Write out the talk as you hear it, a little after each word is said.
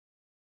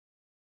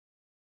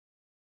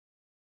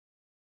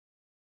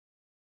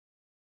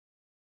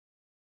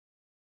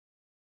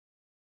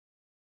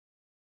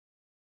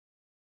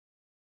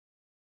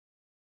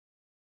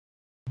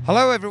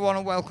Hello everyone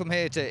and welcome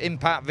here to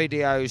Impact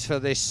Videos for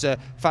this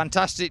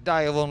fantastic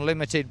day of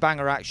unlimited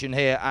banger action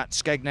here at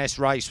Skegness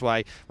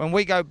Raceway. When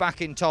we go back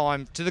in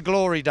time to the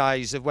glory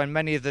days of when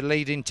many of the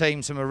leading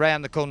teams from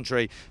around the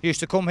country used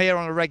to come here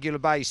on a regular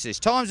basis.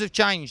 Times have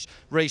changed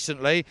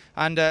recently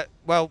and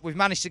well, we've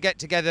managed to get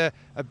together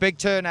a big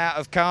turnout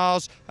of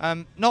cars,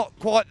 not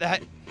quite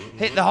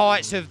hit the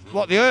heights of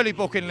what the early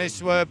booking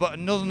lists were, but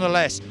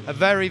nonetheless a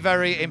very,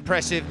 very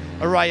impressive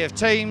array of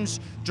teams,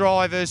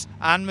 drivers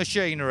and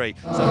machinery.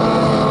 So